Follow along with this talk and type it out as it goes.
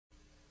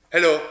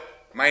Hello,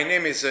 my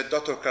name is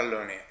Dr.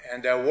 Carloni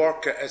and I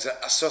work as an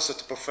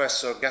Associate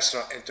Professor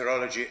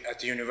Gastroenterology at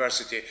the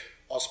University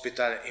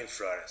Hospital in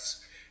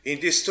Florence.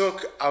 In this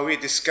talk, I will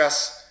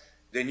discuss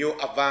the new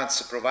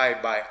advance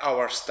provided by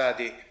our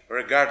study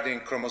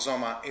regarding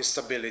chromosomal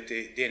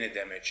instability DNA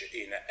damage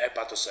in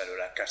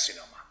hepatocellular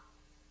carcinoma.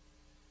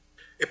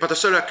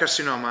 Hepatocellular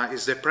carcinoma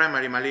is the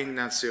primary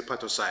malignancy of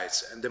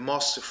hepatocytes and the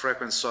most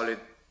frequent solid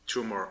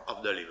tumor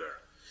of the liver.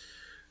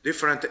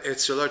 Different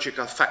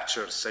etiological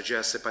factors such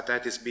as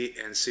hepatitis B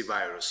and C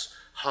virus,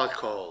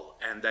 alcohol,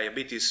 and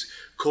diabetes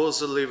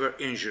cause liver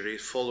injury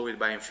followed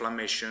by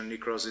inflammation,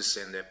 necrosis,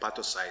 and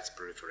hepatocytes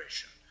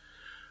proliferation.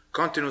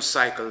 Continuous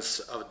cycles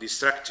of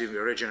destructive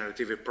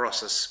regenerative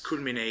process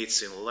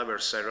culminates in liver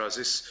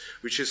cirrhosis,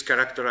 which is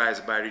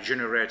characterized by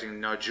regenerating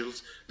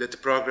nodules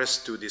that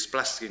progress to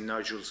dysplastic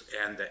nodules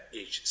and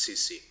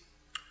HCC.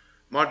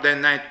 More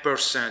than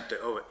 90%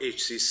 of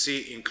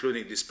HCC,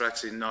 including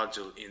dysplastic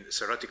nodule in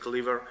cirrhotic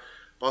liver,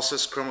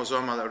 possess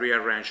chromosomal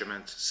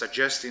rearrangement,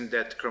 suggesting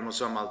that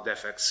chromosomal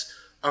defects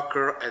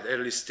occur at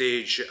early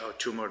stage of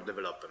tumor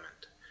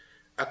development.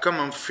 A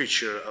common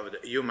feature of the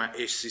human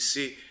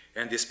HCC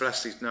and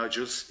dysplastic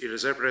nodules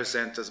is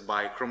represented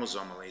by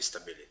chromosomal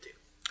instability.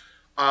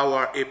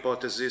 Our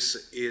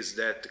hypothesis is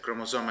that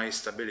chromosomal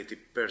instability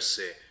per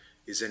se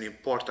is an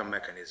important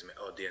mechanism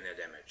of DNA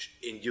damage,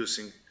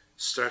 inducing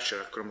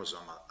structural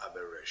chromosomal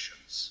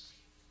aberrations.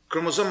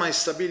 Chromosomal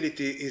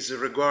instability is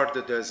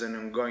regarded as an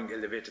ongoing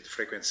elevated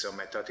frequency of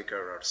mitotic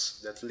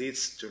errors that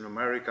leads to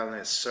numerical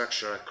and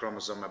structural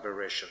chromosome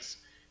aberrations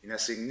in a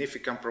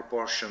significant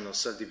proportion of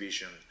cell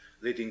division,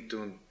 leading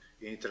to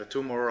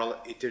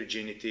intratumoral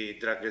heterogeneity,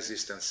 drug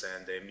resistance,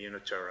 and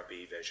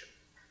immunotherapy evasion.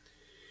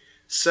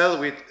 Cells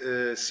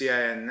with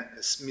CIN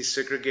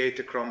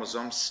missegregate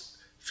chromosomes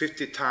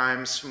 50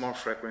 times more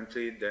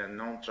frequently than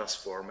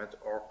non-transformed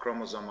or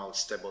chromosomal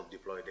stable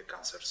diploid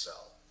cancer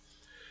cell.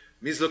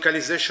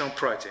 Mislocalization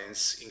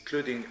proteins,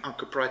 including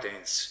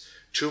oncoproteins,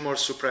 tumor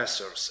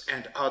suppressors,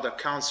 and other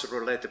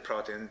cancer-related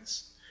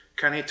proteins,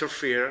 can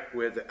interfere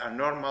with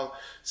abnormal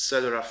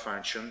cellular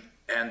function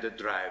and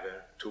drive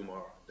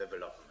tumor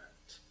development.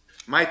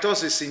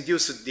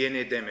 Mitosis-induced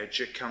DNA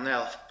damage can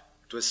help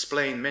to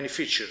explain many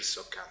features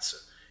of cancer,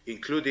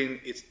 including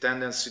its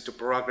tendency to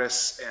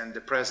progress and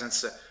the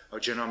presence of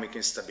genomic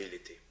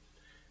instability.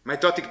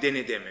 Mitotic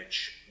DNA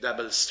damage,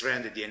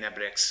 double-stranded DNA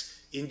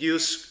breaks,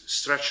 induce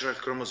structural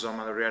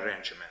chromosomal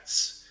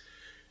rearrangements.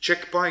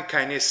 Checkpoint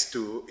kinase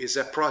 2 is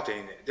a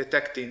protein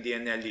detecting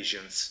DNA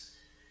lesions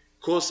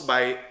caused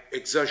by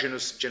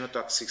exogenous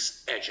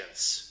genotoxic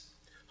agents.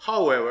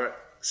 However,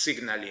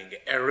 signaling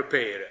and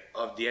repair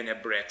of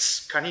DNA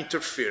breaks can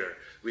interfere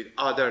with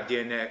other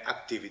DNA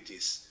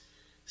activities,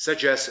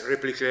 such as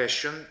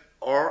replication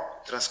or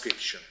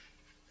transcription.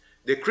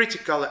 The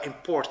critical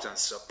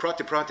importance of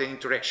protein-protein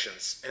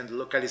interactions and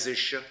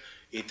localization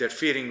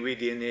interfering with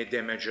DNA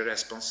damage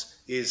response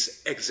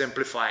is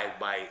exemplified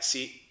by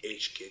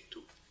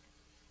CHK2.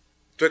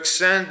 To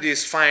extend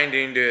this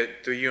finding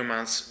to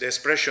humans, the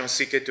expression of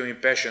CHK2 in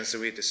patients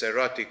with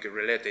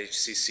cirrhotic-related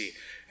HCC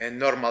and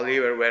normal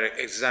liver were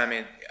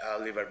examined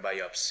at liver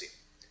biopsy.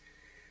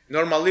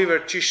 Normal liver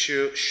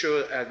tissue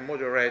showed a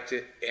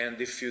moderate and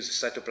diffuse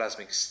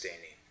cytoplasmic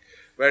staining,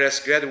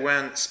 whereas grade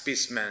 1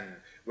 specimens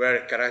were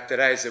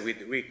characterized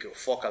with weak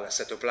focal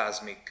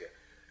cytoplasmic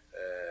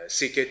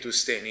CK2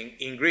 staining.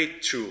 In grade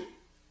 2,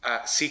 a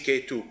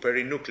CK2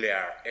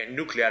 perinuclear and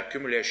nuclear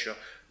accumulation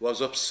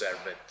was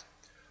observed.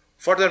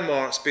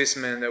 Furthermore,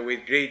 specimens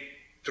with grade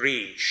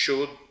 3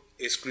 showed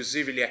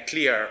exclusively a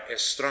clear and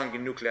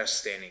strong nuclear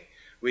staining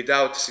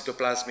without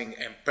cytoplasmic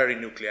and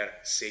perinuclear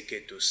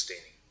CK2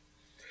 staining.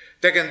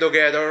 Taken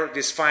together,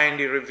 this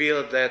finding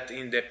revealed that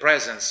in the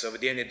presence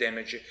of DNA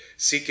damage,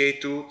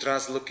 CK2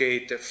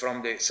 translocate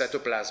from the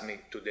cytoplasm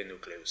to the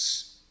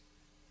nucleus.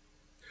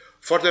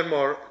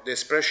 Furthermore, the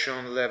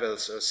expression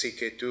levels of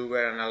CK2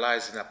 were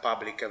analyzed in a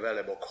public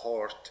available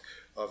cohort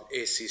of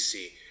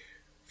ACC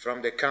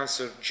from the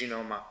Cancer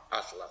Genome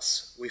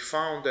Atlas. We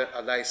found a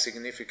high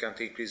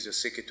significant increase of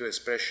CK2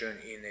 expression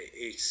in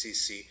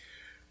HCC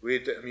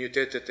with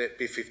mutated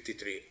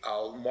p53, a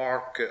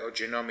hallmark of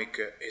genomic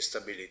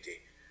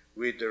instability,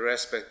 with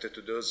respect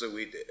to those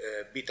with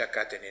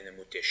beta-catenin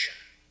mutation.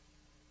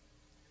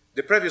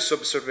 The previous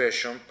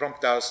observation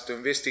prompted us to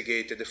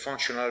investigate the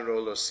functional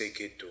role of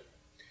CK2.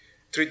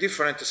 3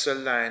 different cell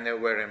lines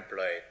were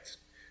employed.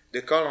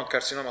 The colon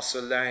carcinoma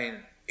cell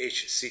line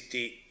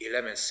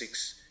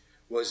HCT11-6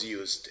 was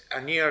used, a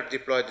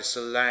near-diploid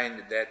cell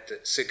line that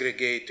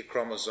segregates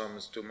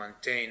chromosomes to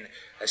maintain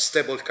a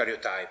stable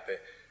karyotype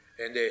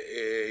and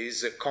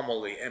is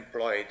commonly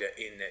employed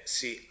in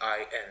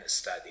CIN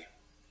study.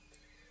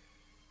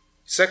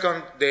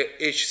 Second, the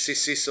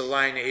HCC cell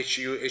line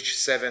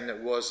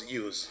HU-H7 was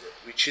used,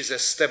 which is a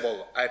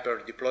stable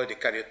hyperdiploid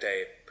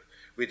karyotype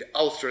with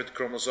altered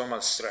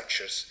chromosomal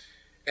structures.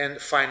 And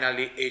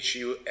finally,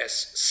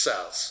 HUS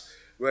cells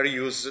were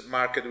used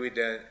marked with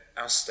an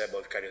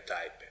unstable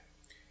karyotype.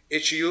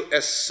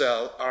 HUS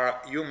cells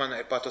are human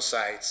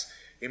hepatocytes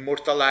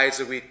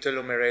immortalized with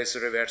telomerase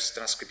reverse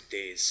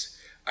transcriptase,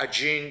 a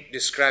gene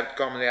described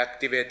commonly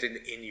activated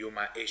in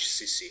human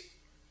HCC.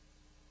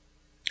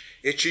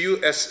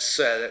 HUS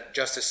cell,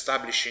 just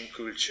established in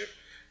culture,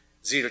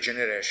 zero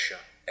generation,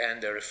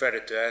 and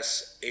referred to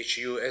as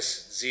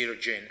HUS0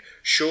 gene,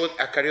 showed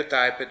a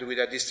karyotype with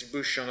a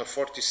distribution of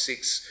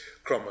 46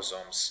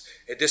 chromosomes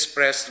and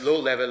expressed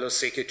low level of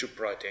CHK2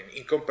 protein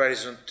in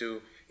comparison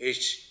to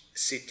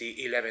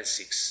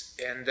HCT11.6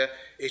 and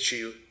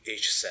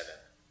HUH7.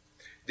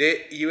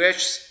 The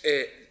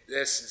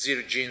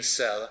HUS0 gene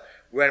cell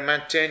were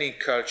maintained in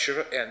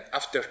culture and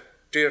after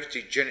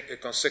 30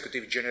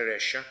 consecutive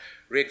generations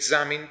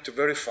re-examined to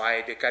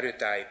verify the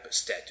karyotype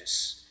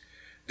status.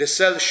 The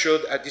cell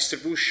showed a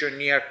distribution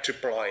near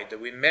triploid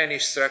with many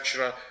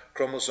structural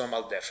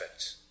chromosomal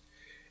defects.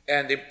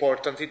 And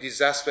importantly, this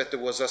aspect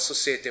was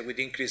associated with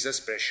increased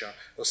expression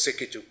of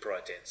CHK2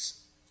 proteins.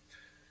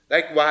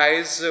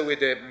 Likewise, with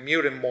the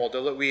murine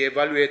model, we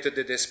evaluated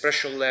the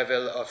expression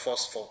level of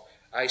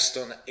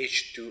phosphohistone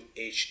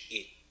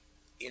H2HE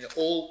in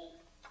all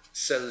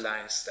cell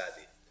lines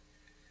studied.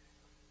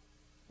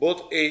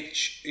 Both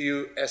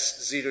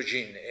HUS0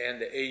 gene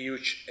and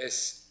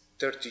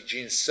HUS30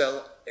 gene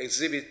cell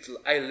exhibit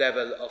high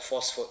level of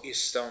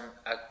phosphohistone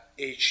at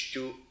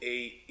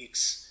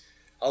H2AX,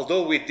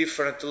 although with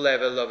different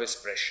level of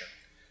expression.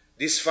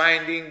 This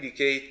finding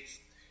indicates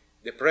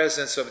the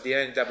presence of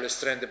DNA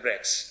double-strand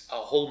breaks, a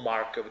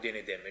hallmark of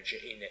DNA damage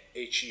in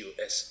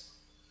HUS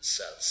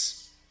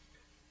cells.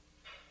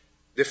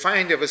 The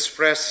finding of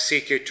expressed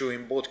CHK2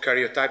 in both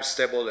karyotype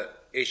stable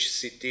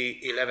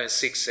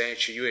HCT11.6 and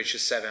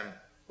HUH7,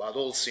 but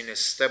also in a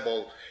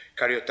stable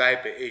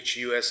karyotype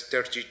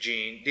HUS30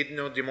 gene, did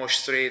not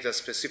demonstrate a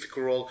specific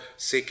role of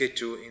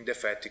CHK2 in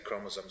defective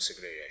chromosome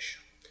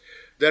segregation.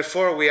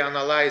 Therefore, we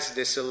analyzed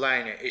the cell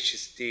line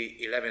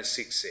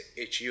HCT11.6,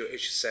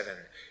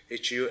 HUH7,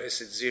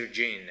 HUS0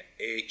 gene,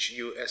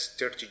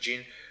 HUS30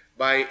 gene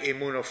by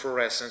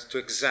immunofluorescence to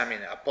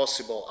examine a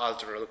possible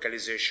altered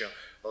localization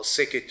of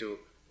CHK2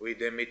 with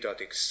the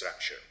mitotic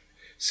structure.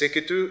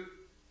 CHK2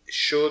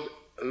 showed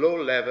low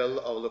level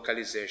of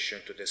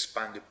localization to the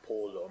expanded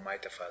pole of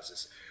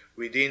metaphases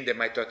within the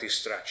mitotic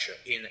structure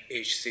in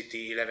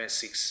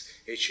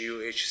HCT11.6,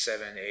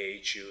 HUH7, and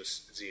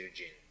HUS0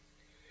 gene.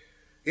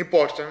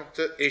 Important,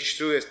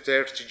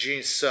 H2S30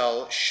 gene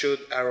cell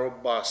showed a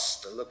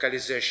robust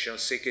localization of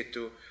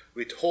CHK2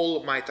 with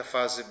whole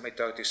metaphase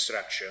mitotic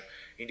structure,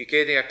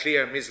 indicating a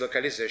clear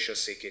mislocalization of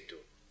CHK2.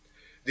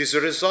 This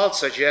result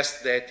suggests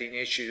that in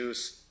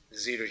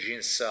HUS0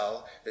 gene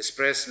cell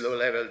expressed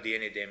low-level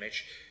DNA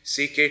damage,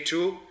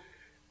 CHK2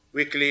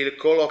 weakly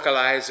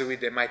co-localized with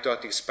the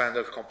mitotic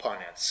spindle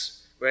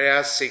components,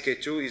 whereas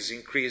CHK2 is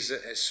increased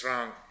and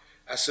strong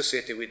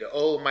associated with the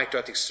whole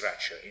mitotic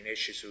structure in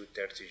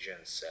HU30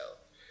 gene cell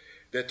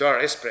that are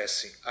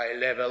expressing high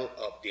level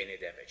of DNA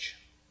damage.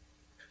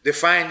 The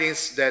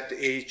findings that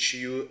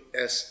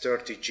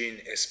HUS30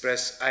 gene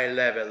express high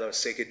level of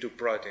CHK2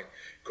 protein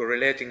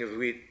correlating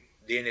with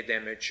DNA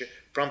damage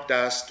prompt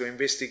us to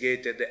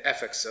investigate the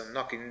effects of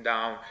knocking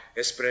down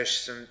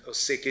expression of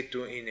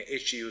CHK2 in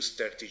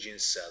HUS30 gene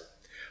cell.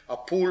 A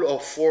pool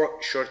of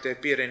 4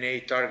 short-read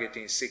RNA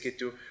targeting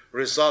CHK2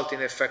 result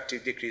in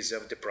effective decrease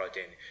of the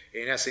protein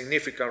and a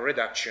significant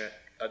reduction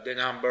of the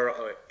number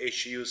of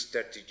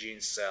HUS30 gene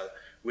cell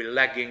with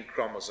lagging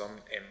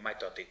chromosome and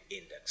mitotic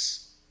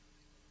index.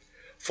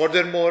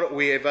 Furthermore,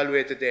 we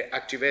evaluated the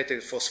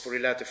activated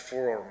phosphorylated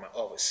form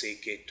of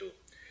CHK2.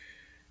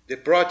 The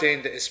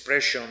protein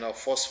expression of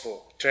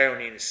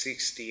phosphothreonine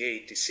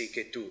 68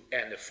 CHK2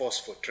 and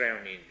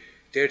phosphothreonine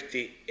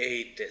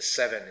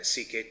 38.7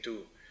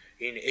 CHK2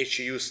 in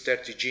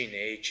HUS30 gene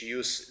and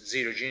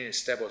HUS0 gene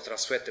stable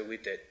transfected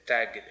with the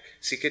tagged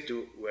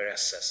CHK2 were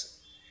assessed.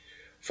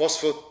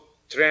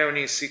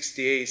 Phosphothreonine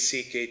 68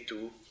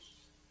 CHK2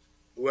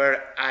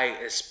 were high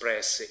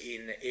expressed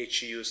in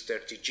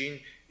HUS30 gene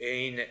and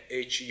in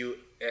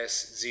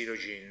HUS0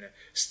 gene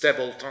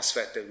stable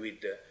transfected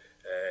with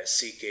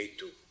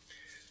CHK2,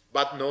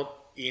 but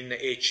not in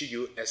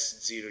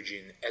HUS0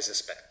 gene as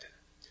expected.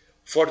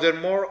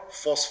 Furthermore,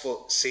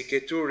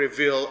 phospho-CHK2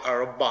 revealed a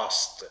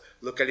robust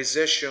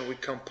localization with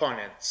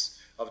components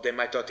of the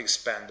mitotic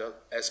spindle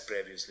as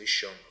previously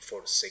shown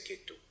for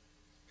CHK2.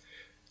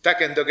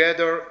 Taken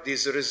together,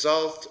 these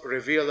results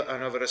reveal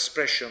an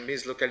overexpression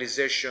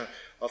mislocalization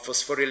of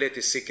phosphorylated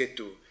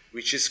CHK2,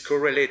 which is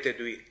correlated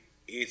with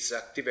its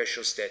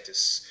activation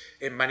status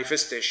and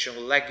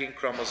manifestation lagging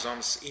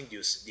chromosomes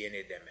induce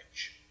DNA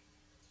damage.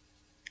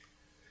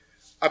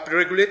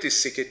 Upregulated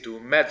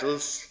CHK2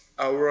 meddles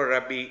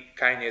Aurora B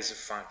kinase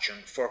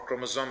function for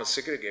chromosomal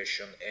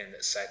segregation and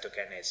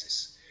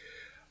cytokinesis.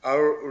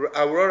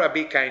 Aurora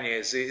B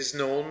kinase is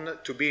known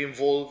to be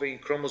involved in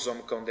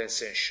chromosome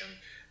condensation,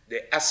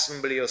 the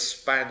assembly of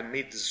spine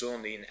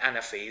mid-zone in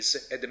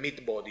anaphase and the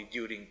mid-body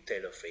during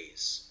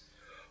telophase.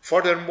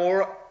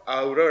 Furthermore,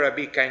 Aurora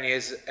B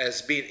kinase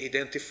has been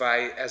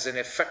identified as an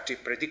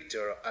effective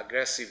predictor of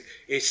aggressive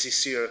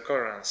HCC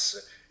recurrence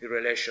in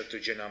relation to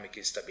genomic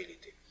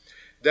instability.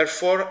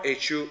 Therefore,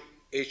 HU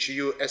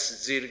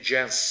HUS0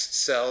 gens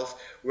cells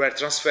were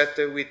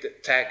transfected with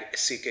tag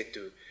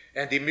CK2,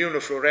 and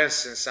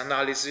immunofluorescence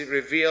analysis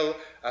revealed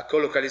a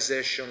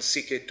colocalization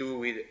CK2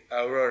 with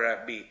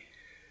Aurora B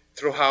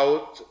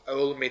throughout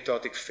all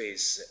mitotic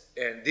phase,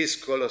 and this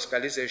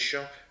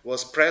colocalization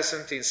was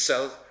present in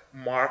cells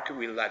marked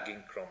with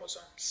lagging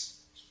chromosomes.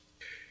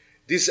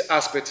 This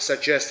aspect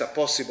suggests a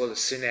possible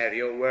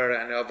scenario where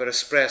an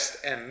overexpressed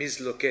and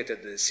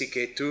mislocated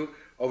CK2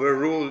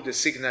 overruled the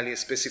signaling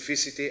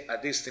specificity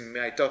at distant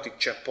mitotic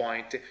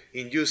checkpoint,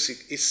 inducing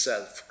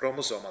itself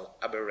chromosomal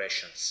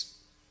aberrations.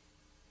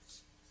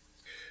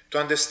 To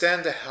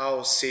understand how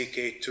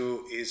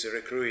CK2 is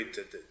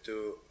recruited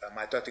to a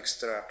mitotic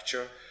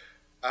structure,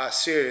 a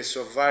series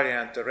of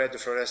variant red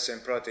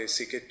fluorescent protein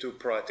CK2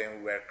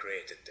 proteins were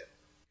created,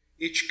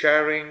 each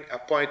carrying a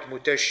point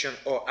mutation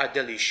or a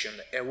deletion,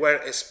 and were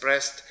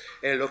expressed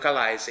and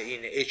localized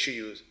in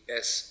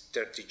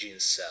HUS30 gene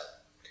cell.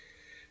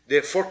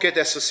 The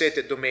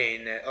forked-associated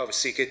domain of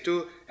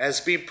CK2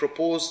 has been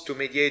proposed to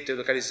mediate the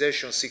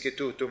localization of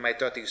CK2 to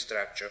mitotic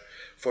structure,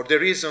 for the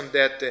reason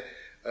that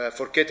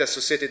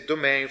forked-associated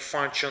domain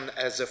function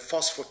as a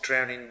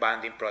phosphothreonine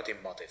binding protein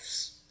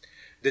motifs.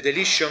 The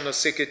deletion of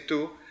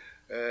CK2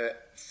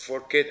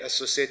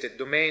 forked-associated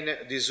domain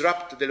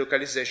disrupt the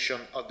localization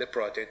of the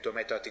protein to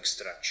mitotic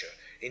structure,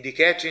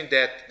 indicating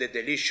that the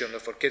deletion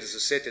of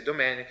forked-associated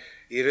domain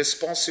is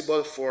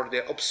responsible for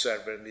the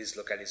observed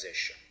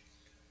mislocalization.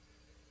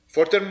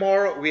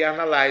 Furthermore, we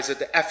analyzed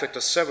the effect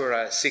of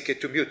several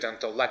CK2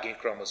 mutants on lagging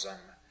chromosome.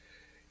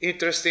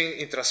 Interesting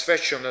in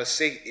transfection of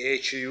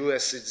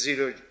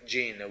HUS0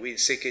 gene with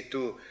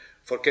CK2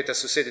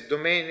 forked-associated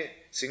domain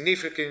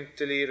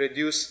significantly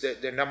reduced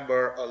the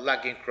number of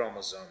lagging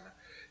chromosomes.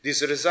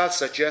 These results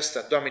suggest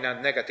a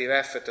dominant negative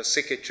effect of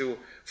CK2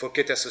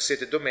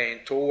 forked-associated domain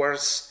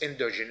towards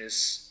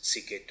endogenous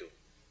CK2.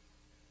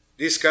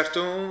 This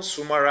cartoon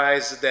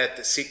summarizes that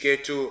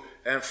CK2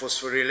 and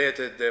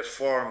phosphorylated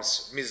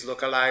forms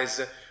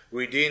mislocalize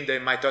within the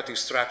mitotic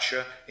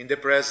structure in the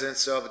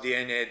presence of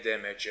DNA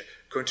damage,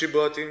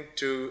 contributing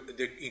to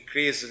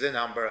increase the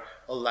number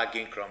of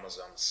lagging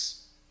chromosomes.